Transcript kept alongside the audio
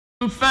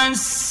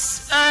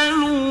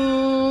فاسألوا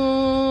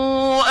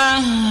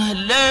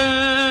أهل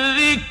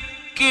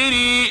الذكر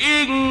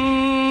إن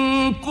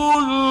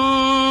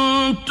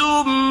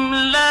كنتم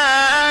لا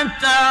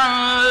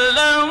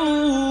تعلمون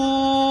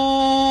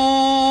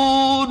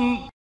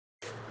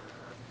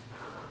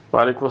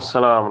ওয়ালাইকুম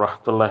আসসালাম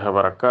রহমতুল্লাহি ওয়া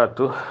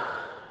বারাকাতুহু।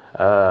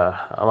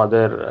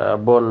 আমাদের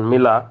বোন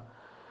মিলা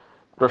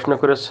প্রশ্ন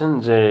করেছেন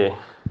যে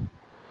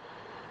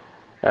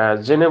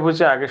জেনে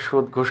বুঝে আগে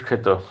সুদ ঘুষ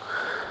খেত,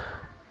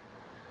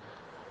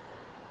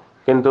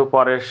 কিন্তু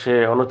পরে সে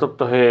অনুতপ্ত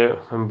হয়ে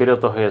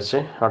বিরত হয়েছে,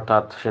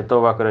 অর্থাৎ সে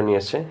তওবা করে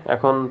নিয়েছে।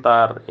 এখন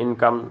তার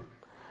ইনকাম,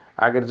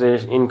 আগের যে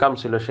ইনকাম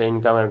ছিল সেই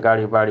ইনকামের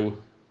গাড়ি বাড়ি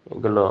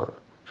এগুলো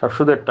সব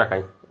সুদের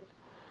টাকায়।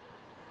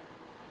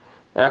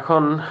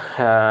 এখন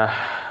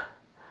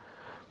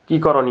কি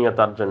করণীয়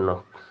তার জন্য,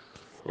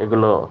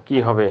 এগুলো কি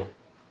হবে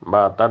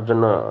বা তার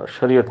জন্য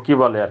শরীয়ত কি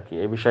বলে আর কি,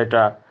 এই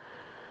বিষয়টা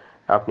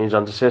আপনি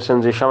জানতে চেয়েছেন।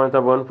 যে সময়টা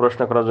বোন,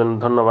 প্রশ্ন করার জন্য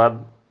ধন্যবাদ।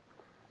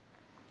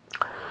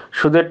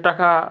 সুদের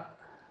টাকা,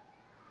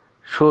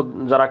 সুদ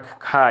যারা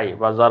খায়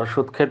বা যারা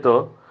সুদ খেত,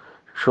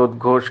 সুদ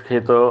ঘুষ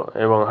খেত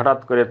এবং হঠাৎ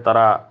করে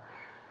তারা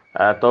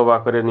তওবা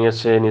করে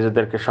নিয়েছে,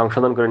 নিজেদেরকে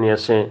সংশোধন করে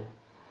নিয়েছে,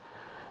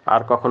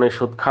 আর কখনোই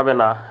সুদ খাবে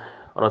না,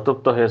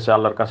 অনুতপ্ত হয়েছে,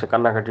 আল্লাহর কাছে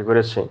কান্নাকাটি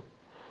করেছে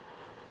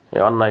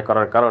এই অন্যায়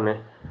করার কারণে,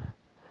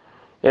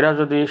 এরা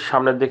যদি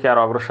সামনের দিকে আর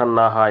অগ্রসর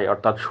না হয়,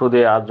 অর্থাৎ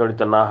সুদে আর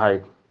জড়িত না হয়,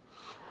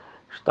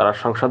 তারা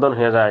সংশোধন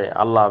হয়ে যায়,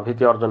 আল্লাহ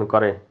ভীতি অর্জন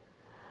করে,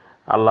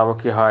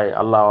 আল্লাহমুখী হয়,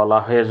 আল্লাহ ওয়ালা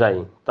হয়ে যায়,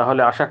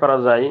 তাহলে আশা করা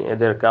যায়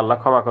এদেরকে আল্লাহ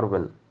ক্ষমা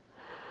করবেন।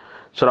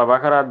 সূরা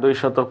বাকারার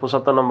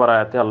 275 নম্বর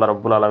আয়াতে আল্লাহ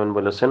রাব্বুল আলামিন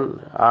বলেছেন,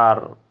 আর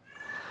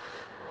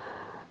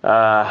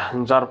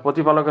যার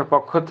প্রতিপালকের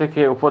পক্ষ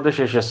থেকে উপদেশ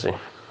এসেছে,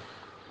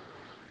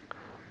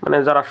 মানে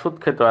যারা সুদ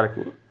খেত আর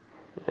কি,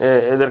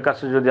 এদের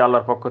কাছে যদি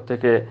আল্লাহর পক্ষ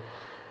থেকে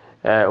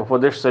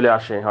উপদেশ চলে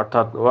আসে,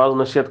 অর্থাৎ ওয়াজ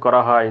নসিহত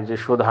করা হয় যে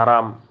সুদ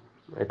হারাম,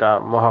 এটা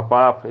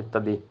মহাপাপ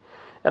ইত্যাদি,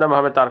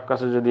 এরকমভাবে তার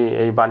কাছে যদি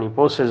এই বাণী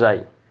পৌঁছে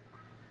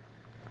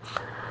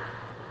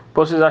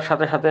যাওয়ার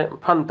সাথে সাথে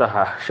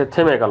ফান্তাহা, সে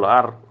থেমে গেল,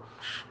 আর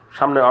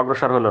সামনে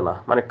অগ্রসর হলো না,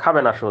 মানে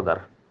খাবে না সুদ আর,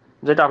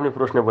 যেটা আপনি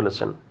প্রশ্নে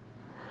বলেছেন।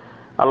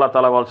 আল্লাহ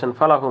তাআলা বলছেন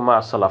ফালাহু মা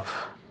সালাফ,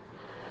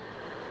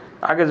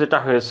 আগে যেটা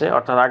হয়েছে,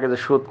 অর্থাৎ আগে যে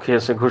সুদ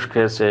খেয়েছে, ঘুষ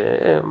খেয়েছে,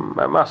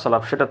 মা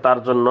সালাফ, সেটা তার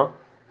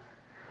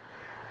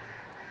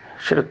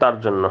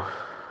জন্য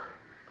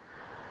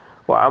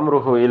ও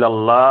আমরুহু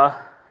ইলাল্লাহ,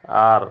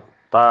 আর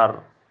তার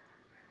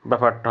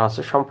ব্যাপারটা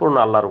আছে সম্পূর্ণ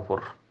আল্লাহর উপর,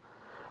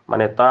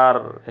 মানে তার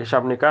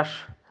হিসাব নিকাশ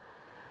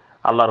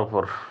আল্লাহর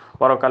উপর।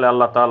 পরকালে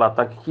আল্লাহ তাআলা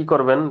তাকে কি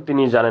করবেন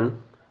তিনি জানেন,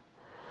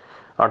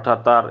 অর্থাৎ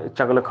তার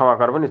ইচ্ছা করলে ক্ষমা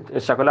করবেন,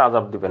 ইচ্ছা করলে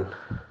আযাব দিবেন।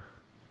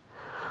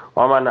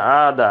 ওমান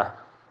আদা,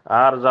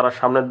 আর যারা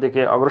সামনের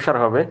দিকে অগ্রসর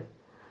হবে,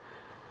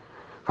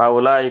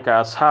 ফাউলাইকা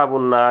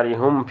আসহাবুন নারি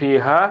হুম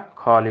ফিহা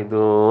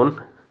খালিদুন,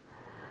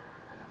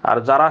 আর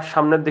যারা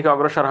সামনের দিকে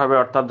অগ্রসর হবে,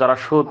 অর্থাৎ যারা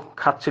সুদ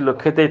খাচ্ছিল,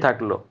 খেতেই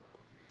থাকলো,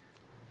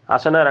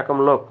 আছে না এরকম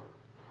লোক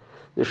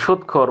যে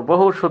সুদখোর,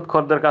 বহু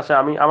সুদখোরদের কাছে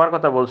আমি আমার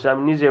কথা বলছি,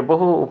 আমি নিজে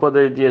বহু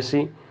উপদেশ দিয়েছি,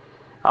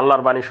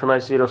 আল্লাহর বাণী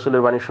শোনাইছি,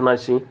 রসুলের বাণী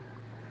শোনাইছি,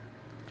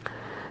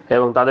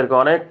 এবং তাদেরকে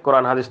অনেক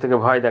কোরআন হাদিস থেকে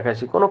ভয়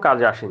দেখাইছি, কোনো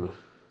কাজে আসেনি।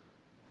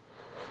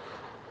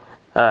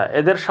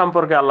 এদের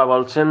সম্পর্কে আল্লাহ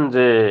বলছেন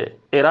যে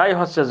এরাই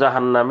হচ্ছে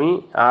জাহান্নামী,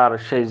 আর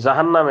সেই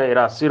জাহান্নামে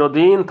এরা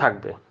চিরদিন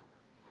থাকবে।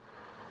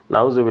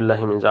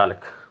 নাউযুবিল্লাহি মিন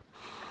যালিক।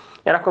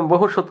 এরকম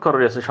বহু সুদখোর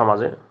রয়েছে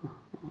সমাজে,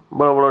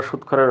 বড় বড়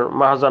সুদখোরের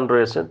মহাজন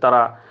রয়েছে,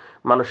 তারা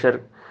মানুষের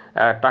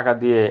টাকা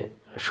দিয়ে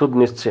সুদ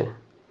নিচ্ছে,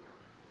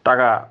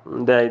 টাকা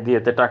দেয়,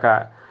 দিয়েতে টাকা,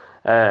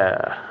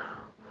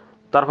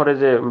 তারপরে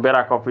যে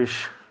বেরাক অফিস,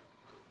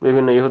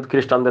 বিভিন্ন ইহুদ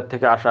খ্রিস্টানদের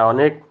থেকে আসা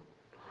অনেক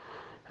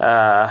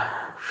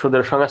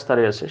সুদের সংস্থা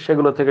রয়েছে,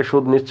 সেগুলো থেকে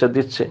সুদ নিচ্ছে,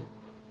 দিচ্ছে,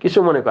 কিছু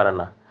মনে করে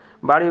না।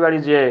 বাড়ি বাড়ি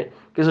যে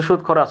কিছু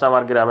সুদখোর আছে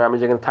আমার গ্রামে, আমি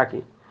যেখানে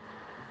থাকি,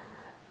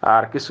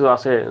 আর কিছু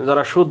আছে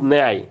যারা সুদ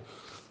নেয়,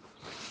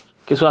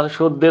 কিছু আছে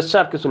সুদ দিচ্ছে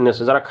আর কিছু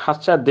নিচ্ছে, যারা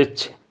খাচ্ছে আর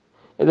দিচ্ছে,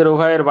 এদের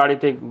উভয়ের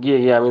বাড়িতে গিয়ে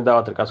গিয়ে আমি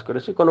দাওয়াতের কাজ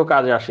করেছি, কোনো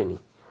কাজে আসেনি।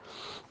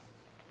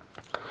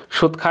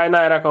 সুদ খায় না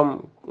এরকম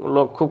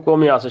লোক খুব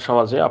কমই আছে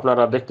সমাজে,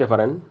 আপনারা দেখতে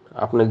পারেন,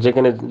 আপনি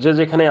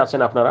যেখানে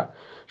আছেন আপনারা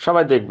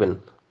সবাই দেখবেন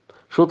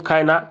সুদ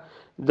খায় না,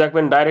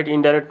 দেখবেন ডাইরেক্ট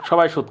ইনডাইরেক্ট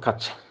সবাই সুদ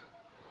খাচ্ছে।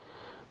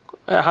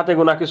 হাতে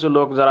গোনা কিছু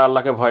লোক যারা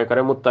আল্লাহকে ভয়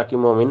করে, মুত্তাকি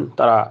মুমিন,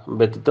 তারা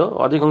ব্যতীত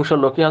অধিকাংশ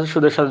লোকই আছে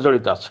সুদের সাথে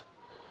জড়িত আছে,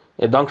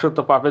 এই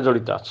ধ্বংসাত্মক পাপে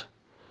জড়িত আছে।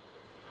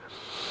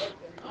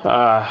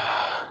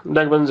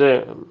 দেখবেন যে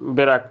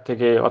বেরাক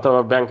থেকে অথবা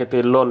ব্যাংকে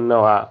থেকে লোন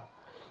নেওয়া,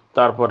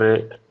 তারপরে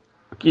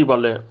কি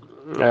বলে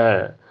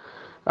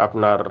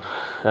আপনার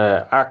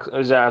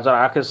যারা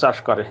আখের চাষ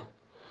করে,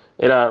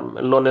 এরা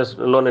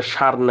লোনের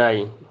সার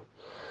নেয়,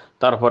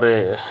 তারপরে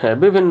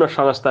বিভিন্ন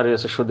সংস্থা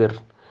রয়েছে সুদের,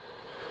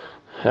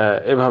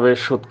 এভাবে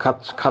সুদ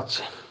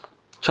খাচ্ছে,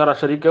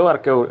 সরাসরি কেউ আর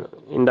কেউ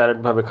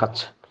ইনডাইরেক্ট ভাবে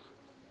খাচ্ছে।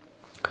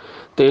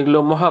 তো এগুলো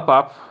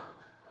মহাপাপ,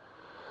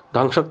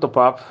 ধ্বংসাত্মক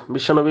পাপ।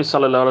 বিশ্বনবী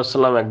সাল্লাল্লাহু আলাইহি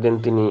ওয়াসাল্লাম একদিন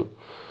তিনি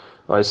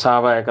ওই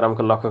সাহাবা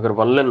একরামকে লক্ষ্য করে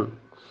বললেন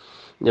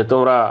যে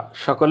তোমরা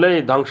সকলেই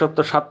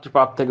ধ্বংসাত্মক 7টি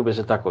পাপ থেকে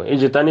বেঁচে থাকো,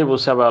 ইজতানিবু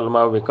সাবাল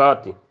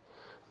মাউবিকাতি,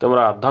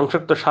 তোমরা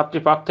ধ্বংসাত্মক 7টি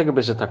পাপ থেকে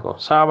বেঁচে থাকো।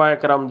 সাহাবায়ে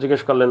কেরাম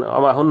জিজ্ঞেস করলেন,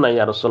 আমা হুন্না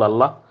ইয়া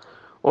রাসূলুল্লাহ,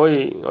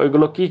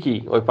 ওইগুলো কি কি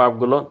ওই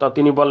পাপগুলো? তা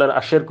তিনি বললেন,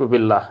 আশিরকু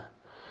বিল্লাহ,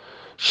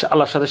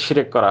 আল্লাহর সাথে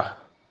শিরক করা,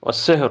 ওয়াস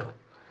সিহর,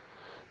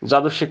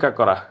 জাদু শিক্ষা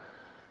করা,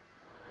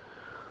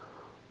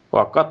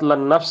 ওয়া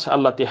কাতলান নাফস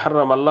আল্লাতী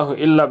হারামাল্লাহু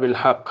ইল্লা বিল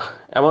হক,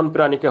 এমন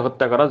প্রাণীকে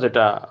হত্যা করা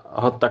যেটা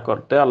হত্যা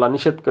করতে আল্লাহ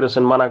নিষেধ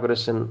করেছেন, মানা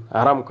করেছেন,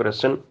 হারাম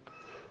করেছেন,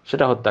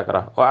 সেটা হত্যা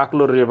করা। ও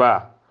আকলুর রিবা,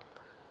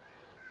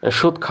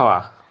 সুদ খাওয়া।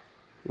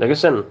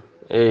 দেখেছেন,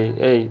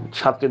 এই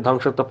 7টি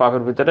ধ্বংসাত্মক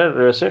পাপের ভিতরে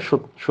রয়েছে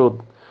সুদ।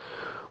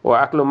 ও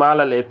আকলু মাল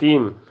আল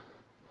এতিম,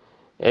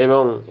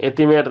 এবং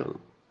এতিমের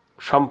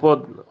সম্পদ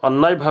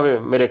অন্যায়ভাবে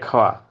মেরে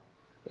খাওয়া,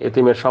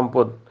 এতিমের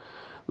সম্পদ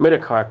মেরে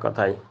খাওয়া এক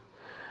কথায়।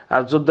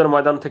 আর যুদ্ধের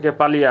ময়দান থেকে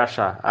পালিয়ে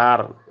আসা, আর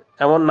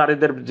এমন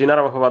নারীদের জিনার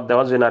অপবাদ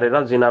দেওয়া যে নারীরা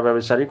জিনা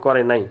ব্যভিচারী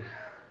করে নাই,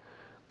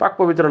 পাক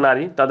পবিত্র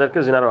নারী, তাদেরকে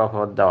জিনার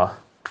অপবাদ দেওয়া।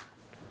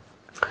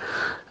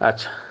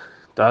 আচ্ছা,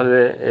 তাহলে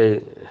এই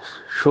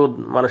সুদ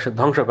মানুষের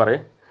ধ্বংস করে।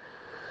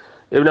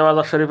 ইবনে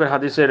মাজাহ শরীফের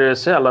হাদিসে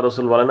রয়েছে, আল্লাহ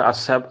রাসূল বলেন,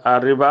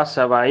 আর রিবা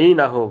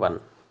সাবাঈনা হুবান,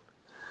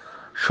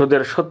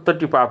 সুদের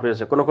 70টি পাপ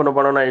রয়েছে। কোনো কোনো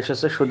বর্ণনায়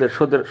এসেছে সুদের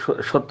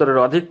 70-এর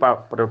অধিক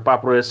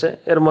পাপ রয়েছে।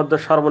 এর মধ্যে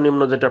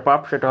সর্বনিম্ন যেটা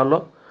পাপ সেটা হলো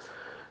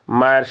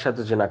মায়ের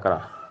সাথে জিনা করা,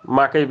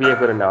 মাকেই বিয়ে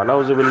করে নেওয়া।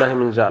 নাউযুবিল্লাহি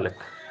মিন যালিক,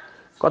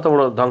 কত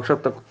বড়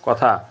ধ্বংসাত্মক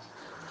কথা।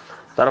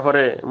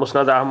 তারপরে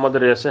মুসনাদ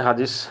আহমদের রয়েছে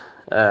হাদিস,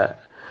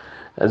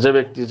 যে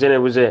ব্যক্তি জেনে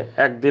বুঝে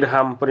 1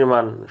 দিরহাম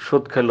পরিমাণ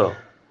সুদ খেলো,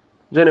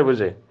 জেনে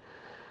বুঝে,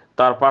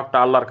 তার পাপটা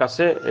আল্লাহর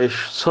কাছে এই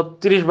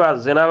 36 বার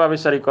জিনা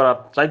ব্যভিচারী করার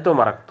চাইতেও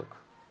মারাত্মক।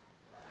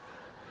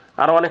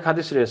 আরও অনেক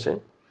হাদিস রয়েছে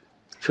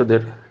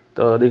সুদের,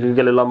 তো দিকে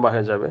গেলে লম্বা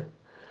হয়ে যাবে।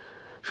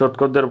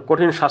 সুদখোরদের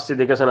কঠিন শাস্তি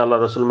দেখেছেন আল্লাহ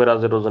রাসূল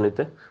মেরাজের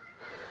রজনীতে।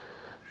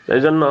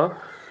 এই জন্য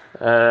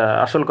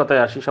আসল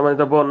কথায় আসি,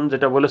 সম্মানিত বোন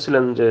যেটা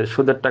বলেছিলেন যে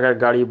সুদের টাকায়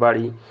গাড়ি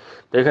বাড়ি,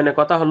 তো এখানে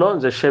কথা হলো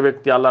যে সে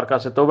ব্যক্তি আল্লাহর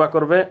কাছে তওবা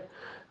করবে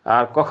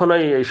আর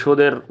কখনোই এই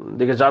সুদের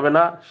দিকে যাবে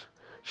না,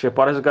 সে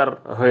পরেজগার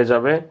হয়ে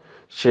যাবে।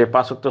 সে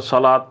 5 ওয়াক্ত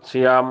সালাত,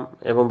 সিয়াম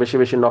এবং বেশি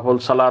বেশি নফল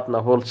সালাত,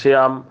 নফল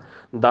সিয়াম,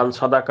 দান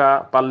সাদাকা,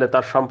 পারলে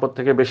তার সম্পদ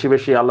থেকে বেশি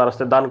বেশি আল্লাহর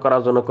রাস্তায় দান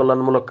করার জন্য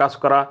কল্যাণমূলক কাজ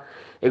করা,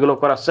 এগুলো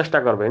করার চেষ্টা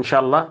করবে।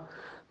 ইনশাআল্লাহ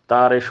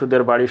তার এই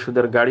সুদের বাড়ি,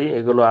 সুদের গাড়ি,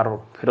 এগুলো আর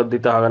ফেরত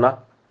দিতে হবে না।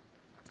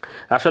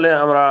 আসলে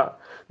আমরা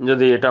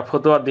যদি এটা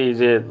ফতোয়া দিই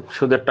যে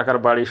সুদের টাকার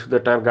বাড়ি,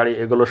 সুদের টাকার গাড়ি,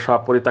 এগুলো সব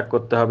পরিত্যাগ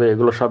করতে হবে,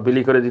 এগুলো সব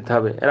বিলি করে দিতে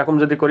হবে, এরকম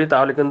যদি করি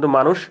তাহলে কিন্তু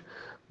মানুষ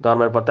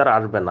ধর্মের পথে আর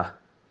আসবে না।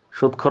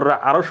 সুদখোররা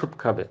আরও সুদ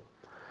খাবে,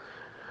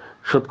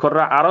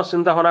 সুদখোররা আরও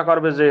চিন্তা ভাবনা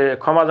করবে যে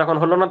ক্ষমা যখন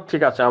হলো না,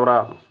 ঠিক আছে আমরা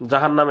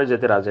জাহান্নামে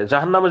যেতে রাজি,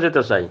 জাহান্নামে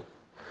যেতে চাই।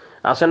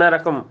 আছে না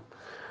এরকম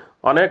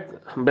অনেক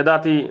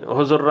বেদাতি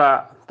হুজুররা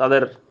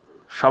তাদের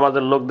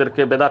সমাজের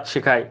লোকদেরকে বেদাত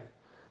শেখায়,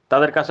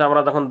 তাদের কাছে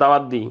আমরা যখন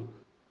দাওয়াত দিই,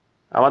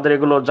 আমাদের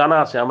এগুলো জানা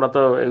আছে, আমরা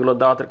তো এগুলো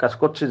দাওয়াতের কাজ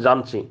করছি,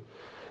 জানছি,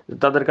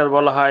 তাদের কাছে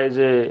বলা হয়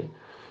যে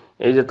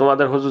এই যে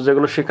তোমাদের হুজুর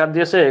যেগুলো শিক্ষা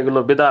দিয়েছে এগুলো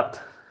বেদাত,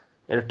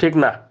 এটা ঠিক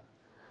না,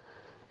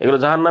 এগুলো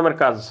জাহান্নামের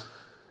কাজ,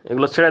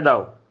 এগুলো ছেড়ে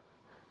দাও।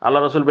 আল্লাহ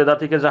রাসূল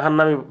বেদাতিকে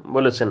জাহান্নামী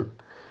বলেছেন।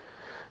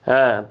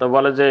 হ্যাঁ, তো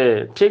বলে যে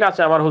ঠিক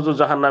আছে আমার হুজুর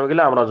জাহান্নামে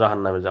গেলে আমরা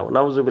জাহান্নামে যাবো।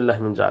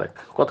 নাউযুবিল্লাহি মিন যালিক,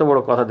 কত বড়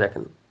কথা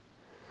দেখেন,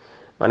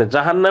 মানে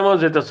জাহান্নামেও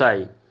যেতে চাই।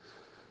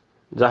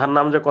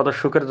 জাহান্নাম যে কত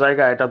সুখের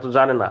জায়গা এটা তো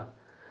জানে না,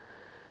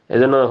 এই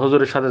জন্য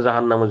হুজুরের সাথে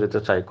জাহান্নামে যেতে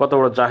চাই। কত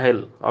বড় জাহেল,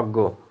 অজ্ঞ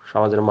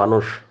সমাজের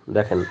মানুষ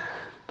দেখেন।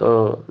 তো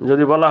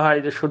যদি বলা হয়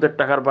যে সুদের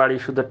টাকার বাড়ি,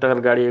 সুদের টাকার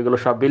গাড়ি, এগুলো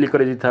সব বিলি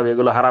করে দিতে হবে,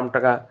 এগুলো হারাম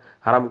টাকা,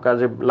 হারাম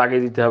কাজে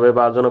লাগিয়ে দিতে হবে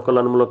বা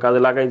জনকল্যাণমূলক কাজে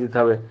লাগাই দিতে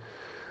হবে,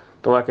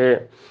 তোমাকে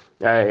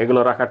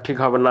এগুলো রাখা ঠিক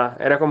হবে না,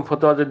 এরকম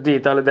ফতোয়া যদি দিই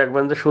তাহলে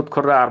দেখবেন যে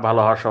সুদখোররা আর ভালো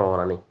হওয়ার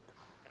সম্ভাবনা নেই।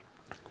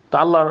 তো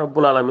আল্লাহ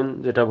রাব্বুল আলামিন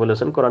যেটা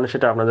বলেছেন কোরআনে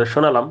সেটা আপনাদের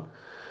শোনালাম,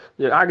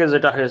 যে আগে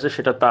যেটা হয়েছে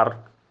সেটা তার,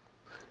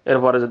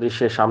 এরপরে যদি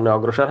সে সামনে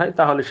অগ্রসর হয়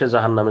তাহলে সে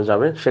জাহান্নামে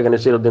যাবে, সেখানে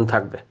চিরদিন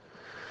থাকবে।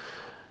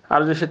 আর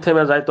যদি সে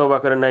থেমে যায়, তওবা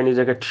করে নেয়,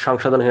 নিজেকে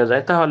সংশোধন হয়ে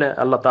যায়, তাহলে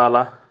আল্লাহ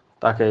তাআলা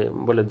তাকে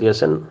বলে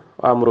দিয়েছেন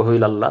আমরুহু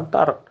ইলাল্লাহ,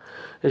 তার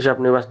হিসাব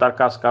নিবাস, তার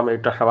কাজ কাম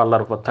এটা সব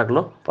আল্লাহর উপর থাকলো।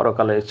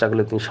 পরকালে ইচ্ছা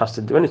করলে তিনি শাস্তি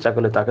দেবেন, ইচ্ছা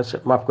করলে তাকে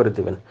মাফ করে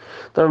দিবেন।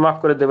 তবে মাফ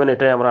করে দেবেন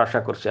এটাই আমরা আশা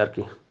করছি আর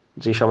কি।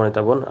 জি সম্মানিত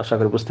বোন, আশা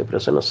করি বুঝতে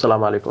পেরেছেন।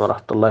 আসসালামু আলাইকুম ওয়া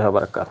রাহমাতুল্লাহি ওয়া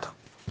বারাকাতুহু।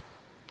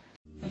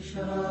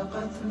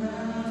 أشرقت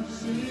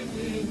نفسي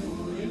في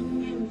نور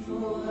من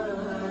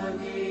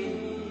فؤادي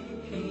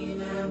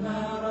حينما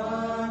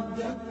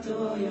رددت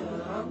يا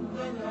رب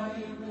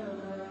العباد.